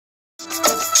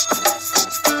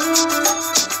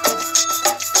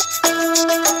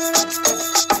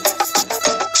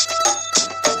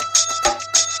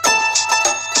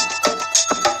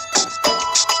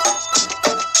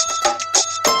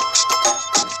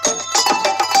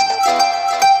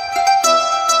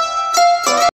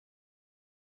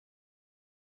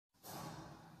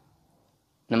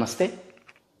Namaste.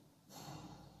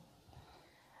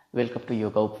 Welcome to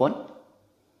Yoga Upvan.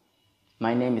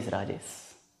 My name is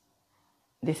Rajesh.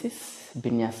 This is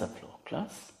Vinyasa flow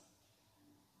class.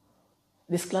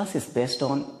 This class is based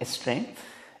on strength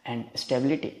and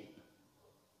stability.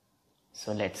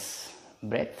 So let's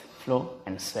breathe, flow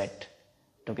and sweat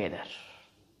together.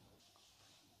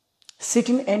 Sit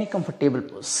in any comfortable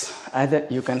pose. Either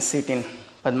you can sit in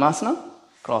Padmasana,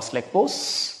 cross leg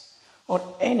pose,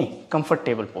 or any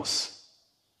comfortable pose.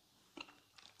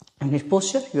 In this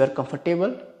posture, you are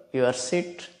comfortable, you are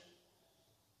sit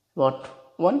about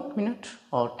 1 minute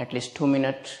or at least 2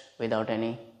 minutes without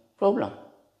any problem.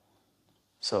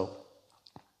 So,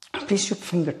 place your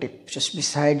fingertip just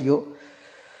beside your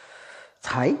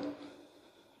thigh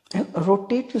and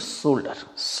rotate your shoulder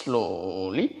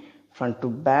slowly front to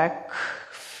back.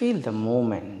 Feel the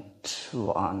movement.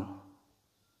 1,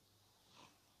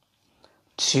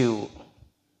 2,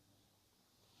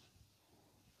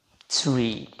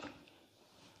 3,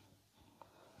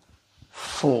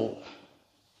 4,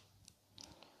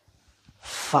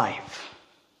 5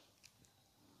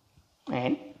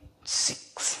 and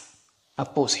 6.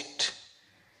 Opposite.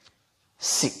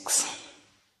 6,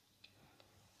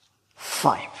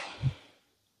 5,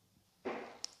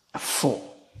 4,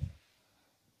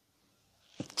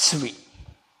 3,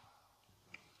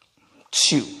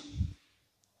 2,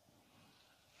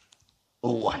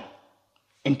 1.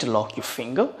 Interlock your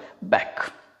finger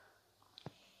back.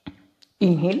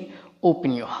 Inhale,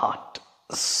 open your heart,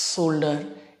 shoulder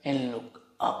and look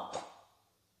up.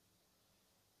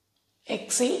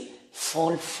 Exhale,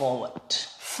 fall forward,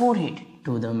 forehead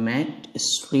to the mat,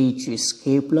 stretch your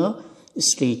scapula,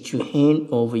 stretch your hand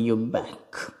over your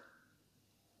back.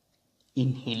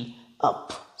 Inhale,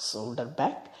 up, shoulder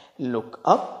back, look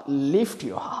up, lift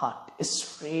your heart,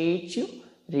 stretch your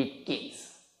rib cage.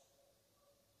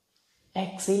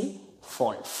 Exhale,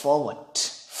 fall forward,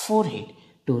 forehead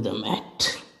to the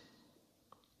mat.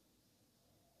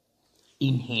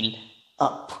 Inhale,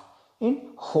 up and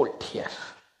hold here.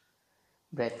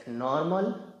 Breath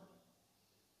normal.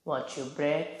 Watch your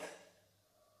breath.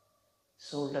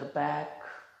 Shoulder back,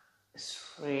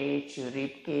 stretch your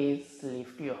rib cage,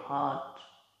 lift your heart.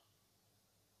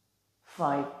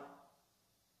 5,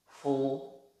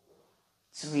 4,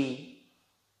 3,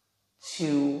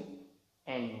 2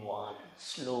 and 1.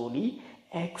 Slowly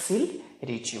exhale,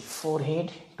 reach your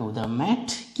forehead to the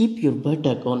mat. Keep your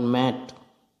buttock on mat.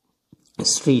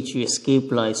 Stretch your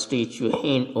scapula, stretch your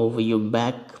hand over your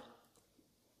back.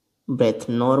 Breath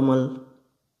normal.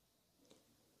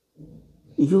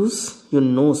 Use your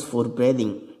nose for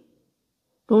breathing.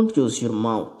 Don't use your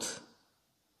mouth.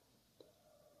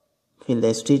 Feel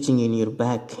the stretching in your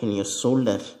back and your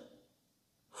shoulder.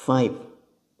 5,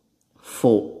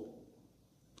 4,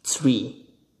 3,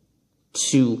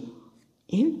 2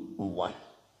 and 1.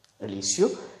 Release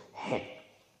your hand.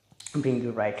 Bring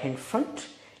your right hand front,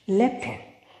 left hand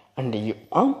under your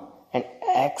arm and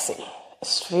exhale.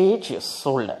 Stretch your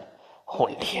shoulder.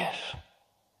 Hold here.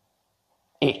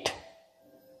 8,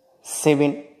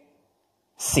 7,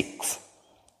 6,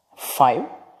 5,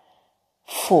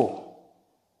 4,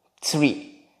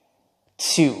 3,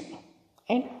 2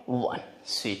 and 1.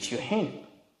 Switch your hand.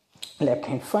 Left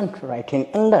hand front, right hand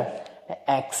under.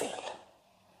 Exhale.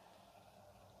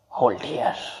 Hold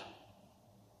here.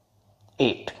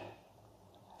 8,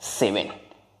 7.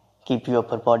 Keep your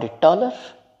upper body taller.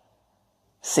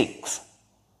 6,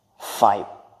 5,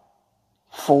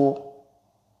 4,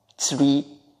 3,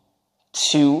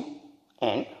 2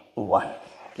 and 1.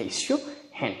 Release your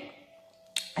hand.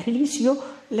 Release your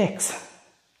legs.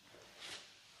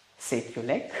 Shake your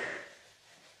leg.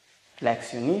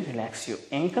 Relax your knee, relax your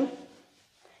ankle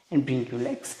and bring your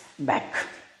legs back.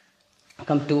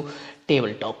 Come to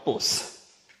tabletop pose.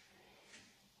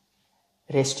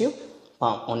 Rest your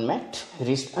palm on mat,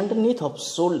 wrist underneath of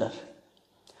shoulder.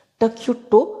 Tuck your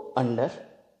toe under,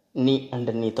 knee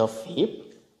underneath of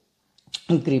hip.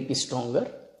 Grip is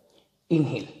stronger.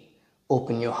 Inhale,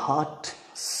 open your heart,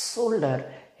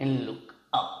 shoulder and look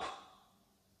up.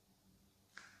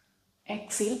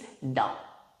 Exhale, down.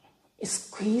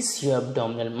 Squeeze your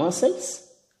abdominal muscles.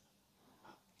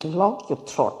 Lock your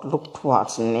throat, look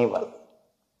towards navel.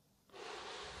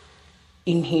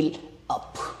 Inhale,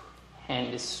 up.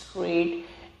 Hand straight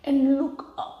and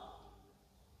look up.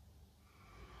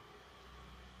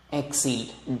 Exhale,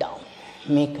 down.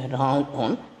 Make a round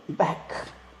on back.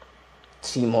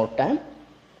 3 more times.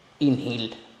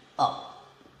 Inhale, up.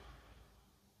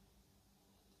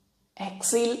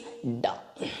 Exhale, down.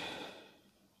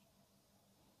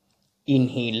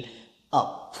 Inhale,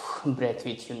 up. Breath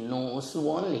with your nose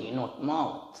only, not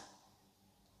mouth.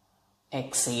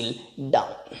 exhale,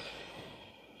 down.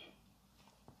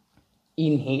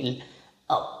 Inhale,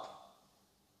 up.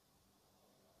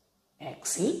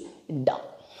 Exhale, down.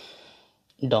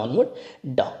 Downward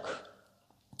dog.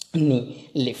 Knee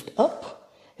lift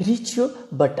up. Reach your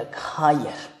buttock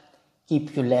higher.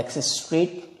 Keep your legs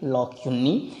straight. Lock your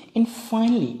knee. And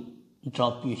finally,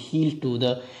 drop your heel to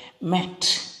the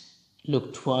mat.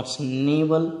 Look towards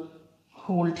navel.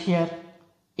 Hold here.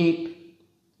 8,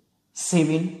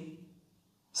 7,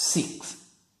 6,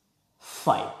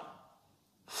 5,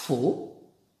 4,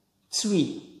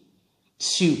 3,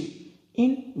 2,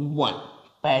 and 1.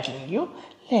 Paddle your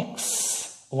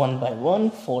legs. One by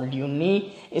one, fold your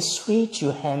knee, stretch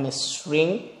your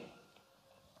hamstring.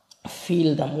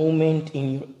 Feel the movement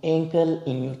in your ankle,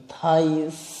 in your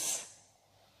thighs.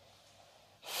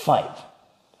 5,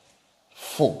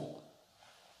 4,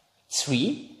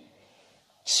 3,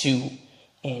 2,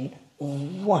 and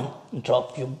 1.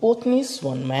 Drop your both knees,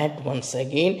 one mat once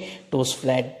again, toes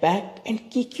flat back,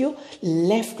 and kick your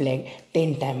left leg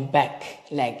 10 times back.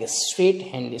 Leg is straight,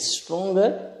 hand is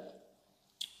stronger.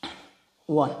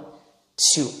 1,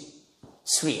 2,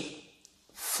 3,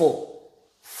 4,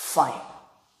 5,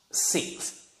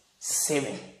 6,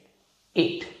 7,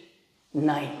 8,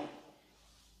 9,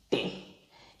 10.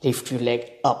 Lift your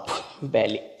leg up,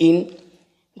 belly in,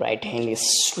 right hand is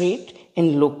straight,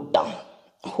 and look down.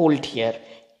 Hold here.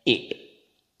 8,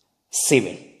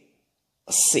 7,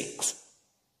 6,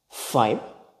 5,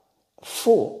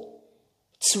 4,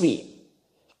 3,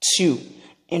 2,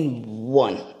 and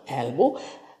 1. Elbow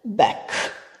back,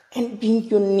 and bring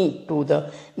your knee to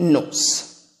the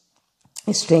nose.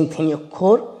 Strengthen your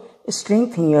core,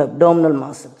 strengthen your abdominal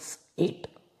muscles. 8,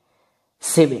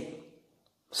 7,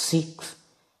 6,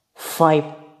 5,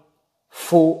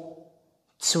 4,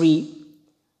 3,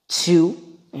 2,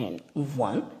 and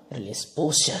 1. Release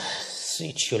posture.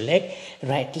 Switch your leg,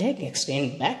 right leg,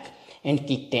 extend back and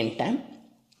kick 10 times.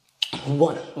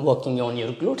 1, working on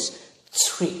your glutes.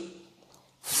 3,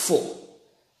 4,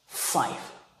 5,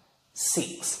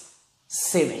 6,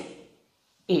 7,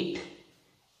 8,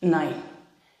 9,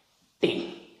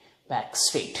 10. Back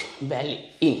straight, belly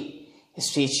in.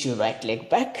 Stretch your right leg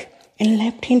back and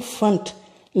left hand front.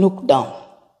 Look down.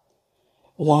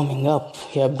 Warming up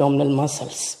your abdominal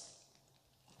muscles.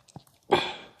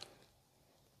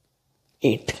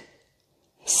 8,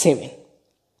 7,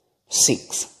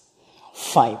 6,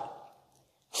 5,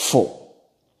 4,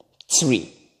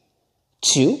 3,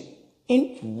 2,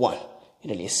 and 1.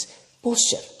 Release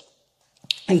posture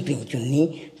and bring your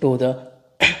knee to the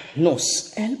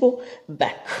nose. Elbow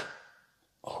back.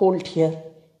 Hold here.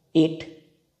 8,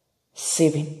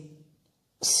 7,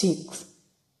 6,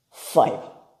 5,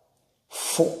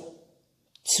 4,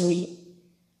 3,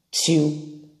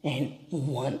 2, and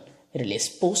 1. Release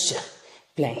posture.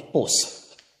 Plank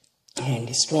pose. Hand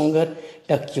is stronger.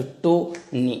 Tuck your toe,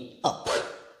 knee up.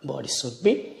 Body should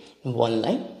be in one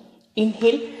line.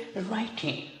 Inhale, right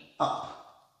hand up.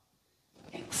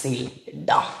 Exhale,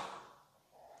 down.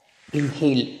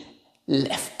 Inhale,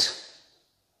 left.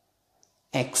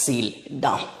 Exhale,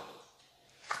 down.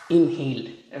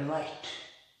 Inhale, right.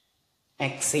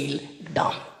 Exhale,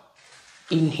 down.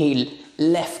 Inhale,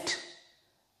 left.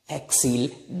 Exhale,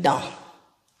 down.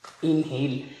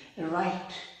 Inhale,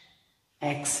 right.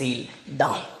 Exhale,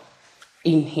 down.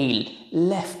 Inhale,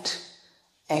 left.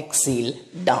 Exhale,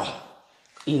 down.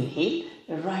 Inhale,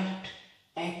 right.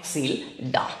 Exhale,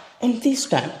 down. And this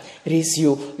time, raise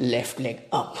your left leg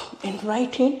up and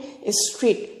right hand is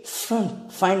straight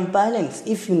front. Find balance.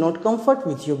 If you're not comfort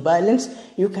with your balance,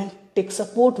 you can take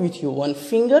support with your one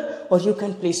finger, or you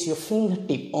can place your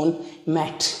fingertip on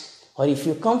mat. Or if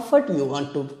you comfort, you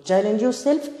want to challenge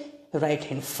yourself, right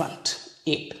hand front.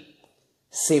 8,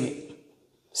 7,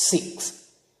 6,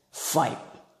 5,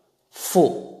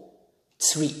 4,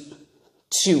 3,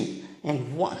 2,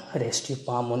 and 1. Rest your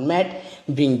palm on mat.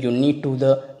 Bring your knee to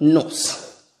the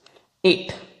nose.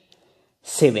 8,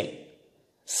 7,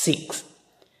 6,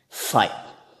 5,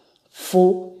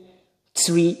 4,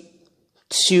 3,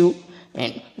 2,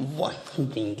 and 1.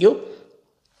 Bring your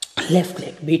left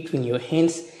leg between your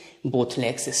hands. Both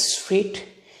legs straight.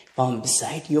 Palm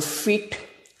beside your feet.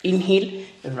 Inhale,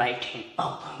 right hand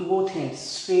up. Both hands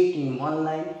straight in one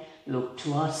line. Look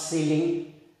towards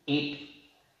ceiling. 8,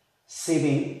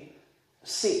 7,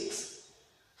 6,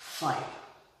 5,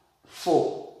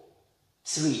 4,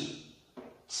 3,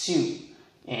 2,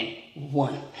 and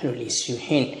 1. Release your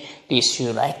hand. Place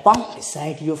your right palm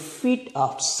beside your feet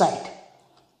outside.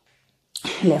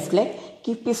 Left leg,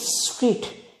 keep it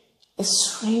straight.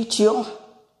 Straight your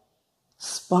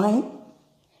spine.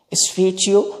 Stretch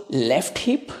your left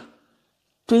hip.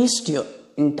 Twist your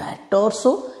entire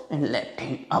torso and left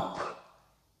hand up.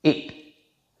 8,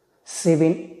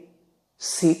 7,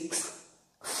 6,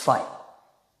 5,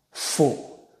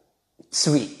 4,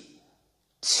 3,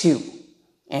 2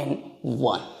 and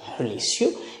 1. Release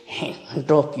your hand.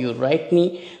 Drop your right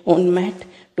knee on mat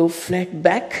to flat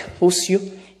back. Push your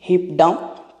hip down.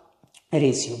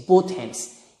 Raise your both hands.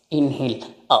 Inhale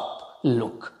up.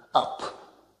 Look up.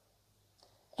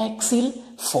 Exhale,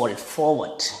 fold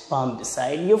forward. Palm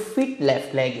beside your feet.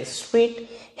 Left leg is straight.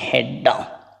 Head down.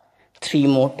 3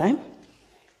 more time.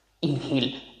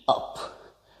 Inhale up.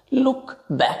 Look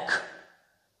back.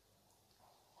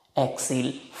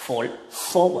 Exhale, fold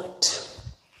forward.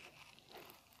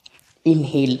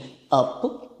 Inhale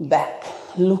up, back.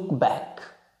 Look back.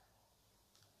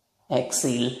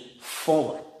 Exhale,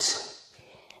 forward.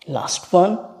 Last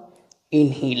one.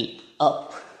 Inhale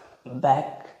up,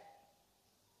 back.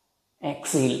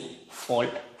 Exhale,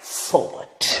 fold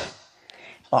forward.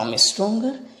 Palm is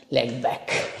stronger, leg back.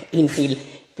 Inhale,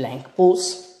 plank pose.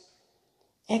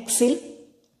 Exhale,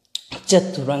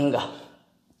 chaturanga.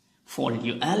 Fold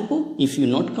your elbow. If you're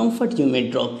not comfort, you may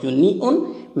drop your knee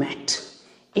on mat.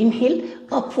 Inhale,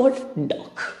 upward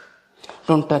dog.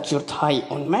 Don't touch your thigh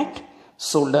on mat.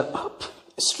 Shoulder up.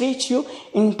 Stretch your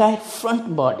entire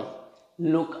front body.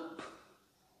 Look up.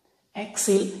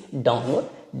 Exhale, downward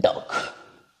dog.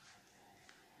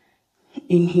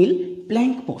 Inhale,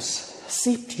 plank pose.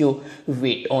 Shift your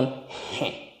weight on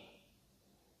hand.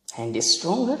 Hand is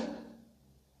stronger.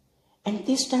 And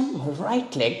this time,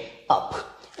 right leg up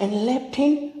and left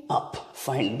hand up.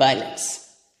 Find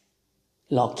balance.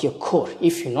 Lock your core.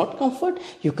 If you're not comfort,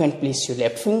 you can place your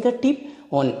left fingertip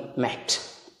on mat.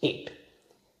 8,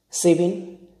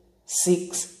 7,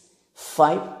 6,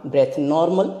 5. Breath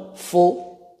normal.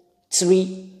 4,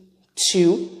 3,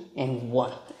 2 and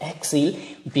 1. Exhale,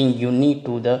 bring your knee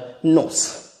to the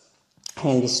nose.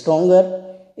 Hand is stronger.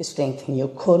 Strengthen your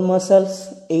core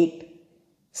muscles. 8,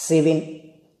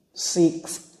 7,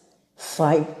 6,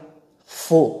 5,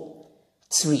 4,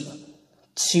 3,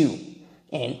 2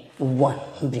 and 1.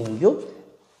 Bring your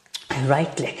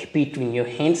right leg between your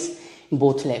hands.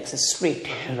 Both legs straight.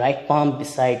 Right palm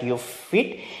beside your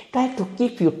feet. Try to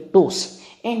keep your toes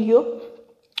and your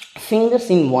fingers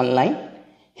in one line.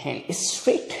 Hand is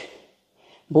straight.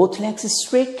 Both legs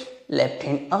straight. Left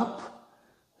hand up.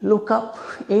 Look up.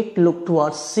 8. Look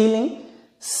towards ceiling.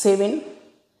 7,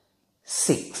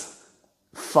 6,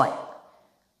 5,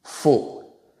 4,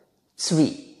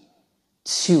 3,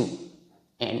 2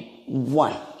 and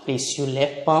 1. Place your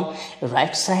left palm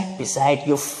right side beside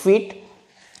your feet.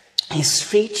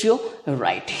 Stretch your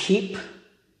right hip.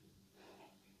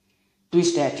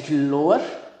 Twist at lower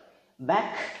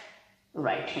back.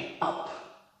 Right hand up.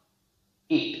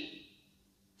 8,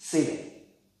 7,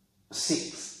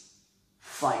 6,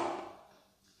 5,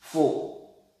 4,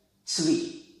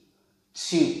 3,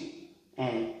 2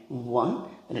 and 1.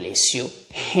 Release your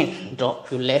hand. Drop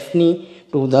your left knee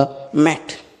to the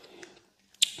mat.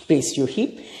 Place your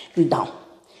hip down.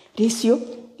 Raise your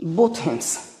both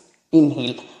hands.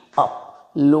 Inhale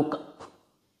up. Look up.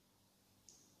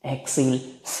 Exhale.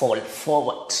 Fall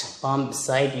forward. Palm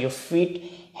beside your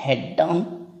feet. Head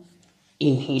down.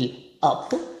 Inhale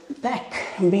up.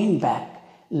 Back. Bend back.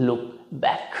 Look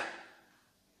back.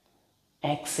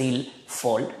 Exhale.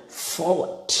 Fall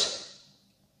forward.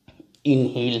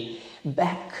 Inhale.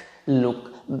 Back.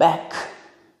 Look back.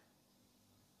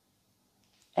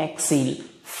 Exhale.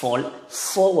 Fall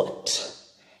forward.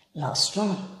 Last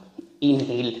one.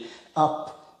 Inhale.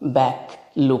 Up. Back.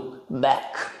 Look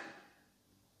back.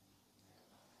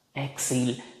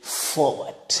 Exhale.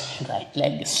 Forward. Right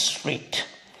leg is straight.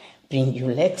 Bring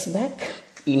your legs back.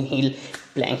 Inhale.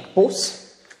 Plank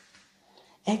pose.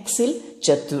 Exhale.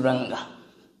 Chaturanga.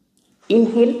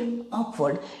 Inhale.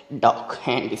 Upward dog.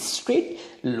 Hand is straight.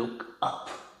 Look up.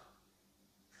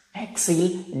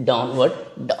 Exhale. Downward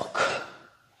dog.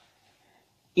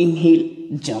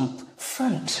 Inhale. Jump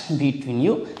front between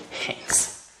your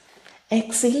hands.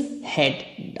 Exhale.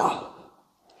 Head down.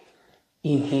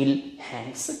 Inhale.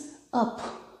 Hands up.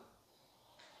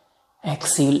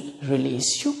 Exhale.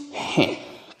 Release your hand.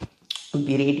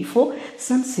 Be ready for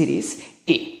Sun Series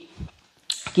A.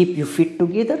 Keep your feet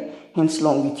together. Hands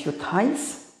long with your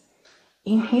thighs.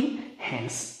 Inhale.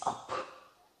 Hands up.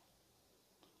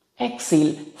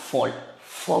 Exhale. Fall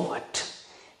forward.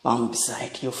 Palm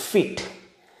beside your feet.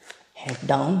 Head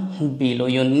down below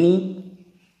your knee.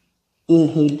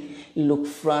 Inhale. Look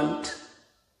front.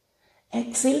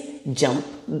 Exhale. Jump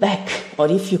back. Or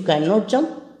if you cannot jump,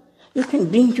 you can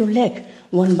bring your leg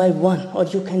one by one, or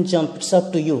you can jump. It's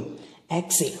up to you.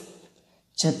 Exhale.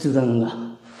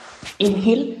 Chaturanga.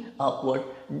 Inhale. Upward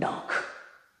dog.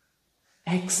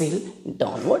 Exhale,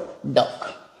 downward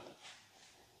dog.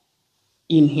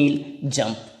 Inhale,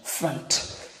 jump front.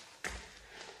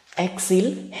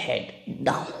 Exhale, head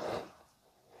down.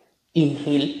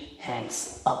 Inhale,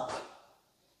 hands up.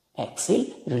 Exhale,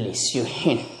 release your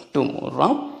hand. 2 more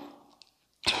rounds.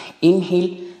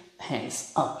 Inhale,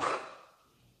 hands up.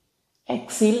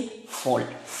 Exhale,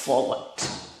 fold forward.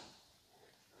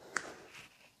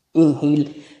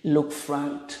 Inhale, look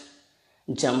front.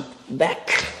 Jump back.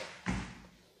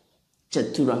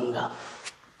 Chaturanga.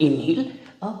 Inhale,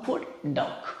 upward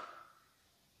dog.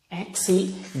 Exhale,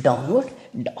 downward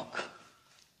dog.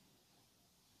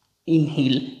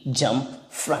 Inhale, jump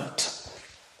front.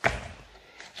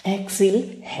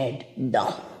 Exhale, head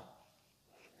down.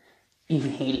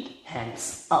 Inhale,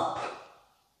 hands up.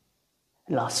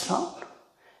 Last round.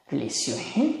 Release your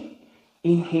hand.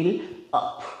 Inhale,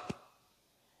 up.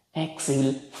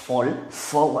 Exhale, fall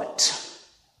forward.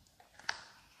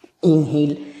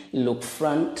 Inhale, look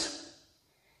front.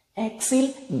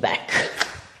 Exhale, back.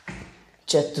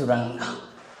 Chaturanga.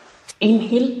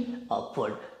 Inhale,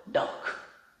 upward dog.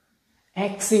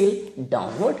 Exhale,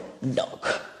 downward dog.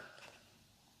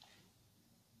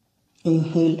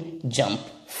 Inhale, jump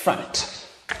front.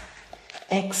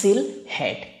 Exhale,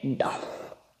 head down.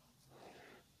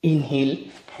 Inhale,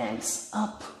 hands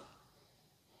up.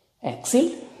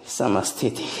 Exhale,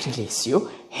 Samasthiti. Release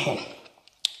your hand.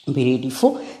 Be ready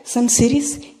for Sun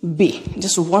Series B.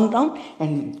 Just one round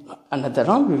and another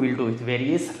round we will do with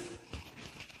variation.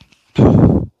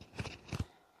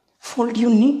 Fold your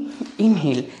knee.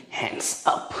 Inhale, hands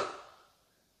up.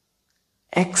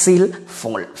 Exhale,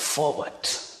 fold forward.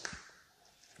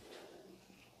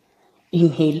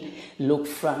 Inhale, look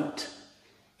front.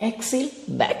 Exhale,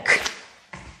 back.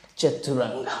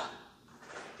 Chaturanga.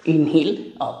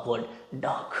 Inhale, upward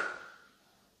dog.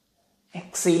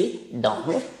 Exhale,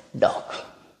 downward dog.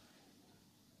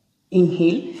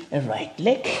 Inhale, right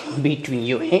leg between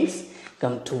your hands.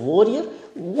 Come to warrior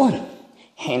 1.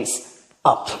 Hands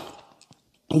up.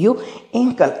 Your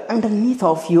ankle underneath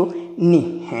of your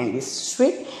knee. Hand is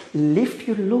straight. Lift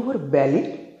your lower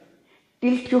belly.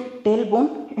 Tilt your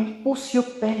tailbone and push your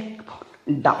pelvic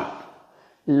bone down.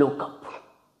 Look up.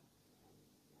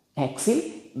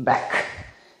 Exhale, back.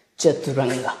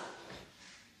 Chaturanga.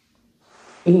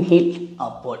 Inhale,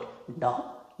 upward dog.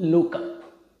 Look up.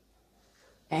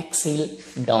 Exhale,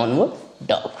 downward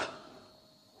dog.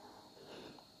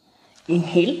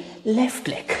 Inhale, left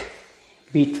leg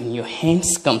between your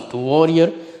hands. Come to warrior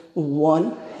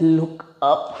 1. Look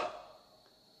up.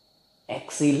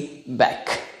 Exhale,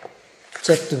 back.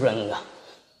 Chaturanga.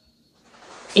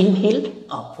 Inhale,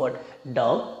 upward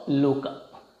dog. Look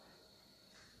up.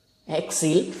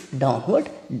 Exhale, downward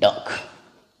dog.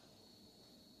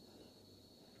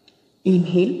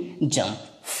 Inhale, jump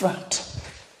front.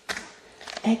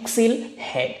 Exhale,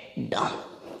 head down.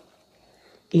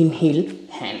 Inhale,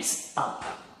 hands up.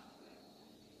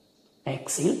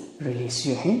 Exhale, release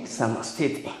your hand.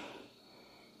 Samasthiti.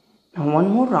 Now one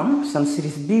more round. Sun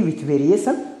Series B with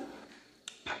variation.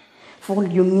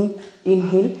 Fold your knee.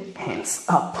 Inhale, hands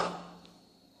up.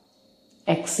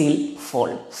 Exhale,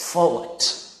 fold forward.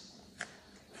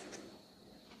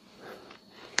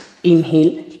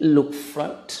 Inhale, look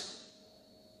front.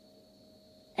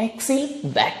 Exhale,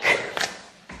 back.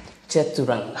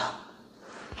 Chaturanga.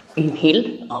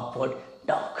 Inhale, upward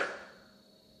dog.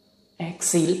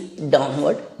 Exhale,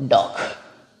 downward dog.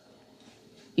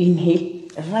 Inhale,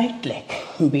 right leg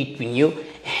between your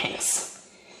hands.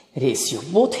 Raise your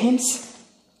both hands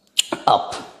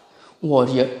up.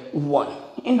 Warrior 1.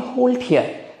 And hold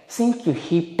here. Sink your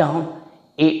hip down.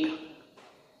 8,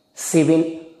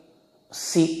 7,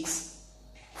 6,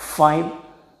 5,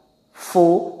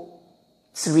 4,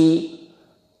 3,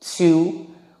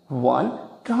 2, 1.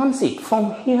 Transit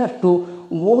from here to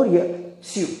warrior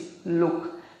 2.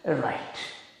 Look right.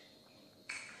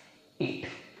 8,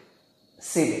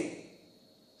 7,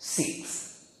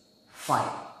 6, 5,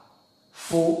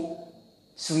 4,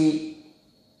 3,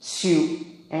 2,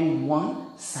 and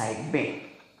 1. Side bend.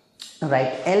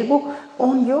 Right elbow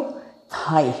on your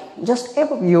thigh, just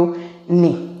above your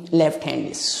knee. Left hand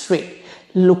is straight.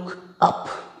 Look up.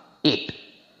 8,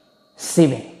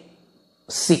 7,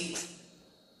 6,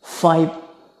 5,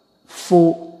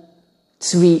 4,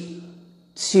 3,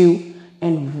 2,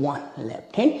 and 1.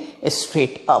 Left hand is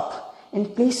straight up.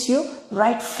 And place your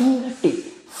right fingertip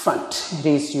front.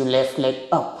 Raise your left leg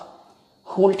up.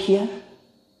 Hold here.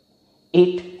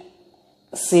 8,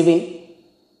 7,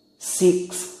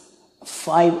 6,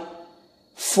 5,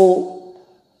 4,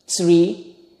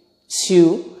 3,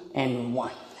 2, and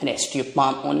 1. Rest your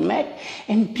palm on mat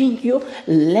and bring your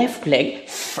left leg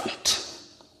front.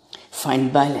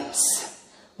 Find balance.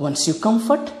 Once you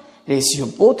comfort, raise your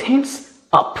both hands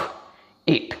up.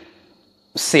 8,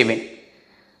 7,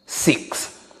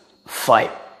 6, 5,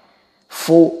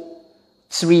 4,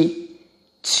 3,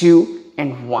 2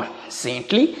 and 1.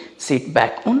 Gently sit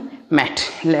back on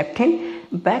mat. Left hand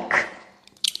back,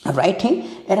 right hand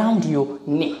around your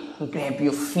knee. Grab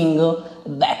your finger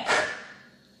back.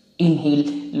 Inhale,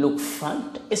 look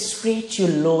front. Stretch your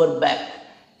lower back.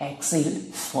 Exhale,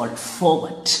 fold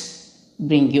forward.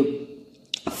 Bring your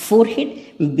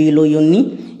forehead below your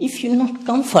knee. If you not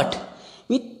comfort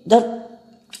with the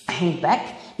hand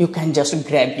back, you can just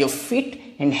grab your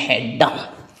feet and head down.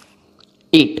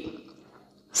 8,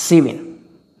 7,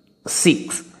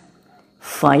 6,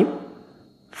 5,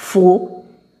 4,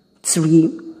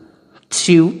 3,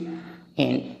 2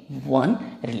 and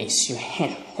 1. Release your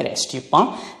hand. Rest your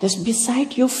palm just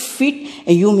beside your feet.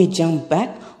 You may jump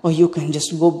back or you can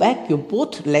just go back your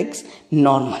both legs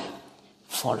normal.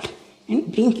 Fold and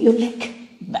bring your leg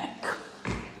back.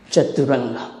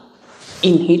 Chaturanga.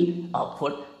 Inhale,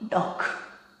 upward dog.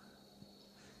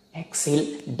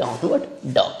 Exhale, downward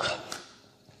dog.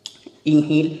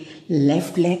 Inhale,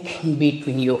 left leg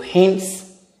between your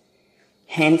hands.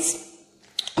 Hands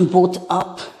both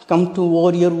up. Come to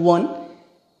warrior 1.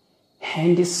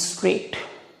 Hand is straight.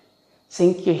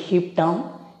 Sink your hip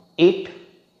down. 8,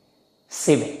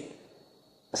 7,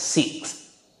 6,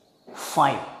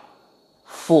 5,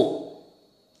 4,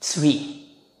 3,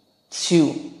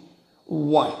 2,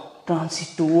 1.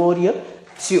 Transit to warrior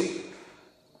 2.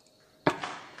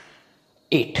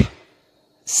 8,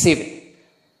 7,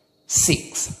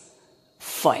 6,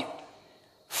 5,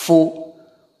 4,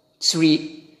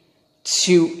 3,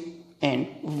 2 and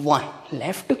 1.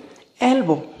 Left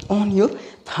elbow on your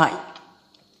thigh.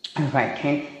 Right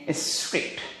hand is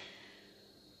straight.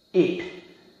 8,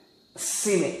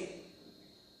 7,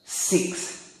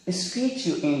 6. Stretch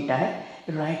your entire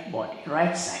right body,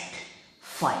 right side.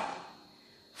 5,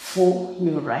 4,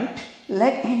 your right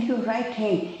leg and your right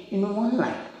hand in one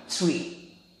line.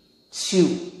 3,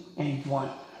 2 and 1.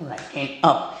 Right hand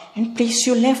up and place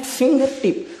your left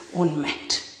fingertip on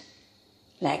mat.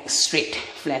 Leg straight.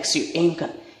 Flex your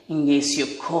ankle. Engage your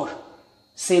core.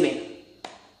 7,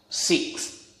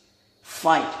 6,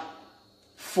 5,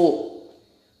 4,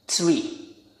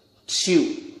 3,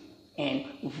 2 and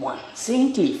 1.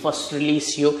 Gently first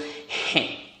release your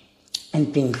hand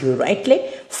and bring your right leg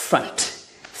front.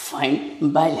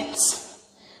 Find balance.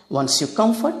 Once you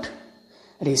comfort,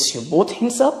 raise your both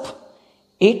hands up.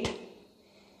 8,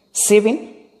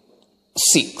 7,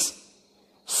 6,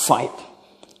 5,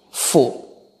 4,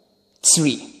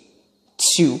 3,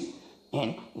 2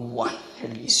 and 1.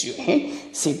 Release your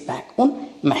hand. Sit back on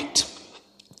mat.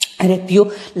 Wrap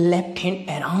your left hand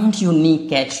around your knee.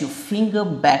 Catch your finger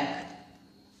back.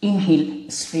 Inhale.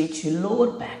 Stretch your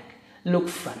lower back. Look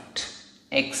front.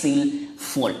 Exhale.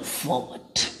 Fold forward.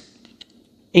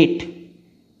 8,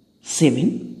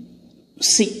 7,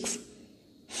 6,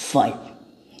 5,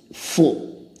 4.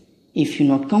 If you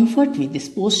not comfort with this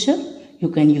posture, you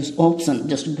can use option.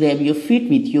 Just grab your feet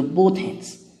with your both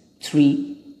hands.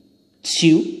 3,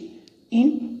 2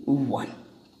 and 1.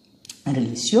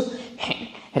 Release your hand.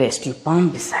 Rest your palm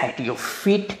beside your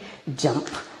feet. Jump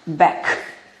back.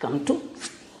 Come to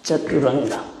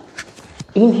Chaturanga.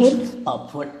 Inhale,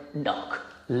 upward dog.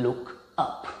 Look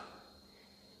up.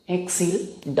 Exhale,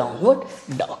 downward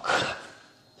dog.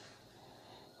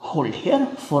 Hold here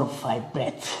for 5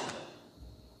 breaths.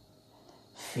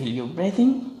 Feel your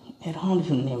breathing around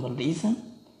your navel region.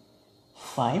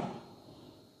 5,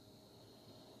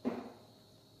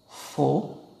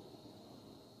 4,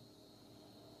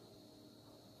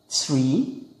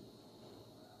 3,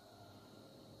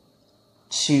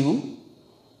 2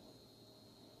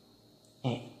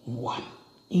 and 1.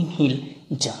 Inhale,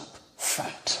 jump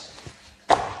front.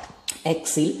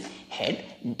 Exhale, head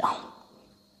down.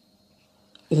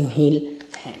 Inhale,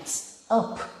 hands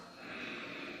up.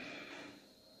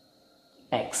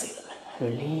 Exhale,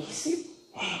 release it.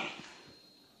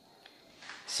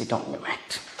 Sit on your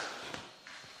mat.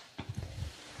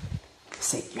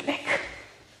 Shake your leg.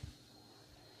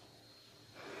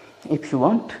 If you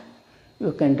want,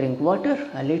 you can drink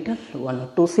water a little, 1 or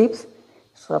 2 sips.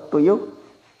 It's up to you.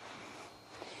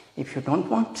 If you don't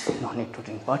want, no need to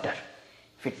drink water.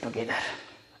 Feet together.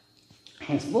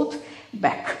 Hands both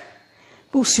back.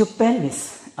 Push your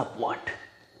pelvis upward.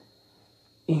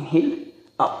 Inhale,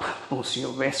 up. Push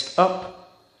your waist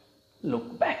up.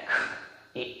 Look back.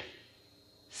 8,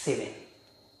 7,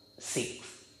 6,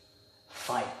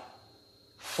 5,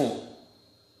 4,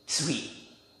 3,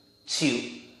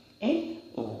 2 and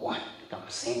 1. Come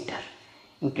center.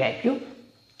 Grab your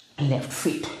left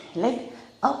feet, leg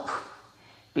up,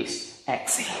 twist,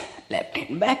 exhale, left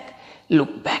hand back,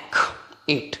 look back.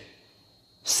 8,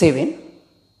 7,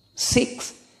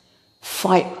 6,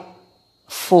 5,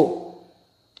 4,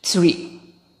 3,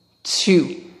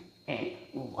 2, and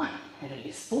 1.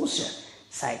 Release posture,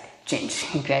 side change.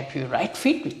 Grab your right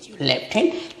feet with your left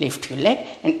hand, lift your leg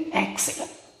and exhale.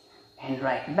 And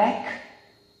right back.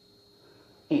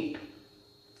 8,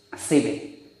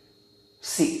 7,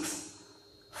 6,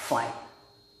 5,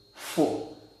 4,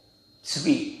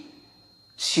 3,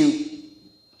 2,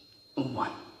 1.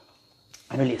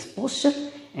 Release posture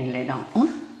and lay down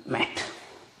on mat.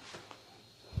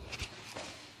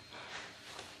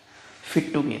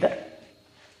 Feet together,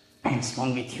 hands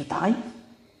long with your thigh.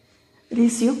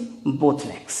 Raise your both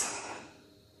legs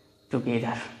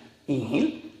together.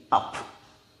 Inhale, up,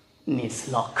 knees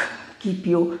lock. Keep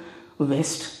your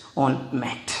waist on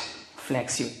mat.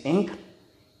 Flex your ankle.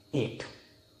 8,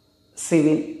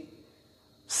 7,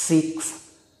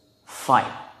 6, 5,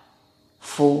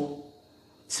 4,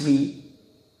 3,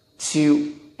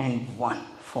 2, and 1.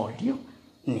 Fold your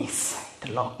knees.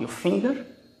 Lock your finger.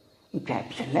 Grab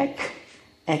your leg.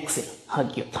 Exhale.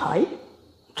 Hug your thigh.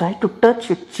 Try to touch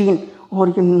your chin or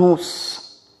your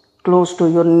nose close to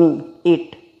your knee.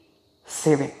 8,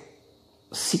 7,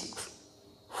 6,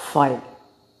 5,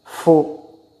 4,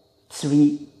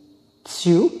 3,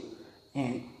 2,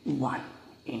 and 1.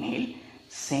 Inhale.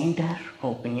 Center.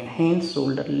 Open your hands.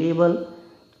 Shoulder level.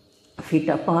 Feet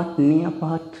apart. Knee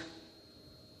apart.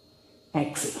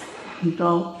 Exhale.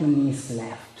 Drop your knees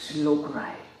left. Look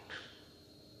right.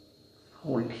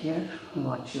 Hold here.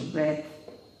 Watch your breath.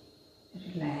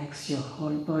 Relax your whole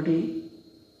body.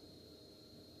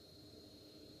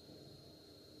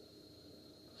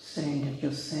 Surrender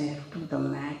yourself to the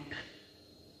mat.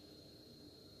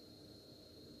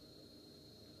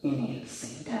 Inhale,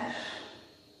 center.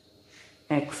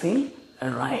 Exhale,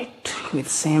 right with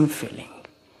same feeling.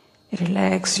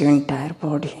 Relax your entire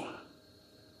body.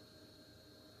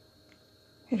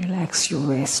 Relax your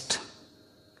waist.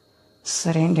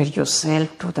 Surrender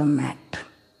yourself to the mat.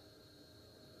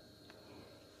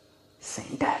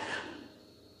 Center.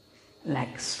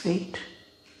 Legs straight.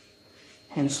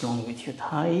 Hands long with your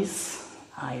thighs.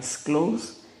 Eyes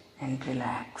closed and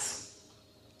relax.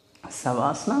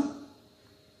 Savasana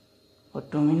for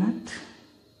 2 minutes.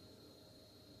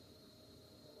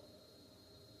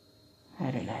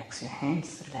 Relax your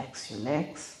hands, relax your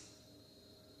legs.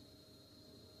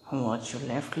 Watch your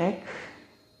left leg.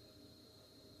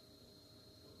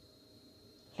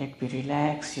 Let me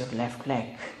relax your left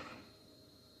leg.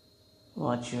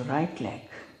 Watch your right leg.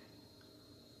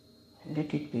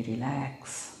 Let it be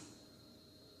relaxed.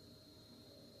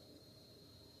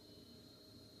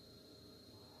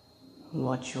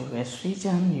 Watch your waist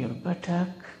region, your buttock.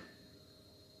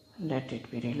 Let it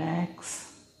be relaxed.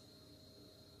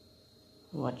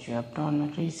 Watch your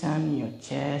abdominal region, your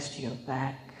chest, your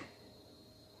back.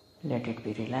 Let it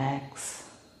be relaxed.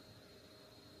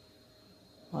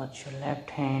 Watch your left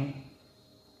hand,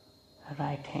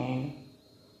 right hand,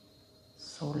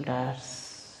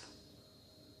 shoulders.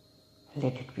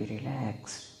 Let it be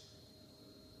relaxed.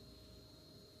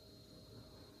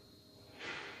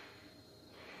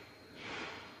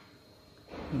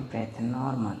 Breath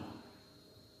normal.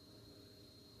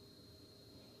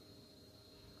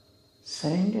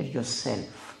 Surrender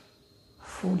yourself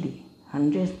fully,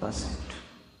 100%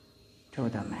 to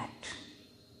the mat.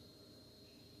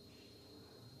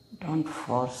 Don't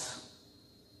force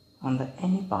on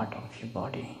any part of your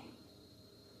body.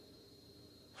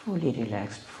 Fully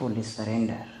relaxed, fully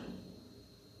surrender.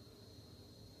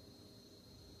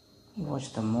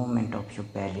 Watch the movement of your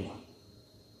belly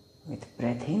with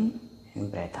breath in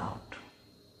and breath out.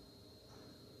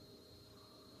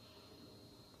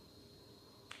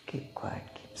 Keep quiet,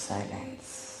 keep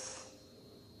silence.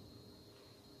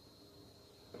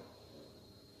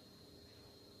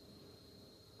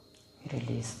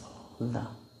 Release all the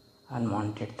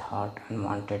unwanted thought,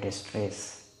 unwanted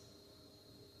stress,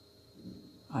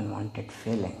 unwanted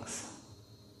feelings.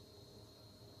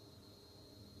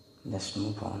 Just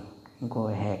move on. Go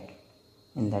ahead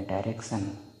in the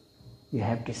direction you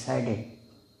have decided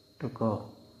to go.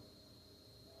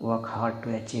 Work hard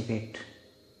to achieve it.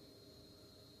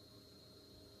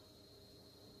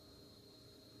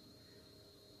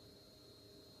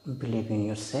 Believe in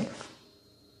yourself.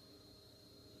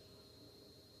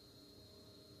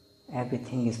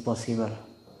 Everything is possible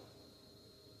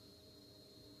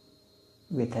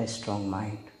with a strong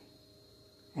mind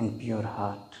and pure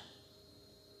heart.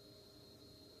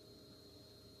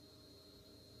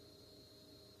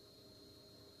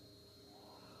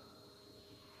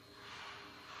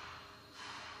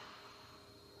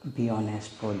 Be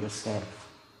honest for yourself.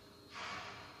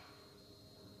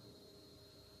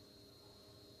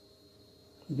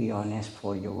 Be honest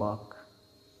for your work.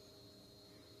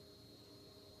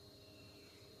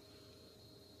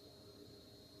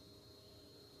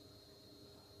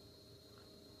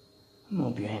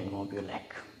 Move your hand, move your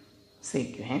leg.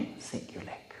 Shake your hand, shake your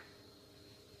leg.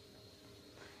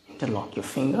 Interlock your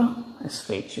finger,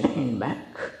 stretch your hand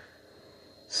back,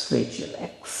 stretch your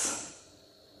legs.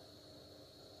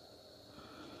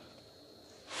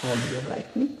 Hold your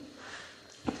right knee,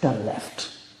 turn left.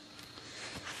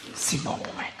 Sit on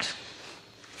your mat.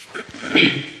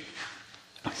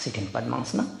 Sit in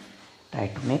Padmasana. Try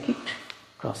to make it.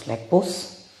 Cross leg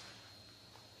pose.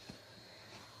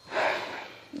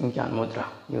 Jnana Mudra.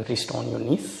 You wrist on your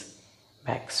knees.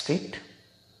 Back straight.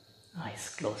 Eyes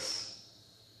closed.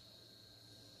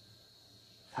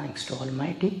 Thanks to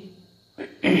Almighty.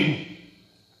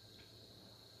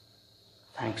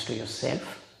 Thanks to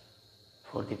yourself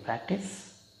for the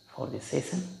practice, for the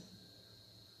session.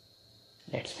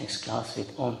 Let's mix class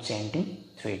with Om chanting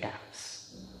 3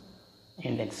 times.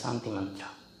 And then Shanti Mantra.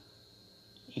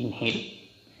 Inhale.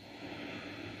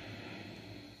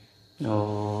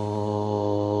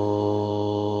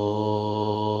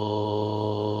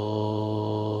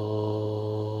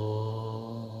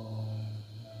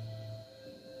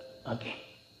 Again.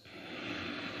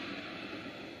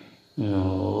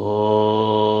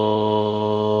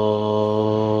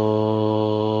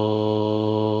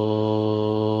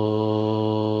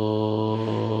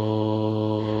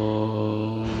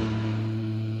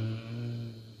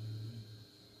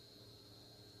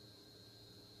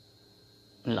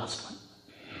 Last one.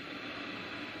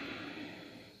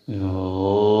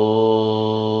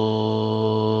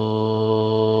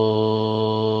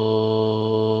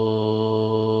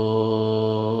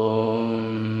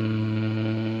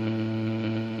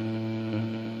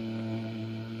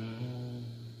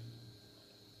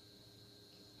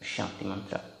 Shanti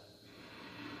Mantra.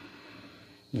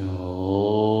 Om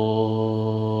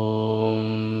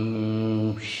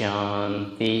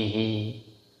Shanti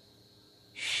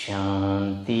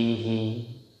Shanti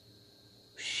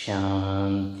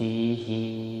Shanti.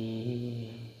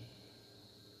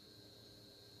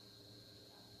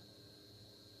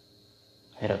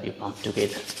 Rub your palms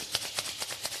together.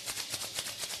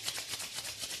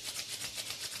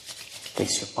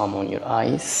 Place your palm on your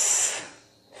eyes.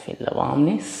 Feel the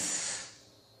warmness.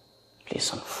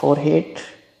 Place on forehead,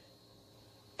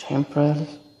 temporal,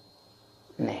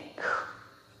 neck.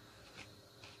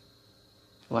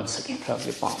 Once again, rub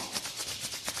your palm.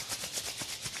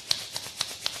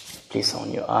 Place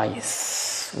on your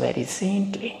eyes very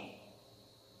gently.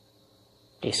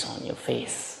 Place on your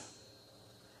face.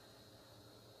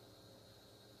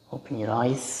 Open your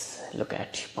eyes, look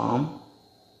at your palm.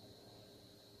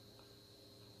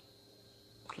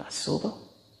 Class over.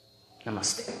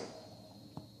 Namaste.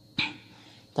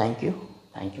 Thank you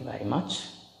very much.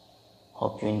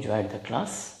 Hope you enjoyed the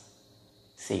class.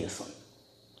 See you soon.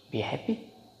 Be happy,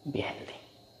 be healthy.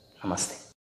 Namaste.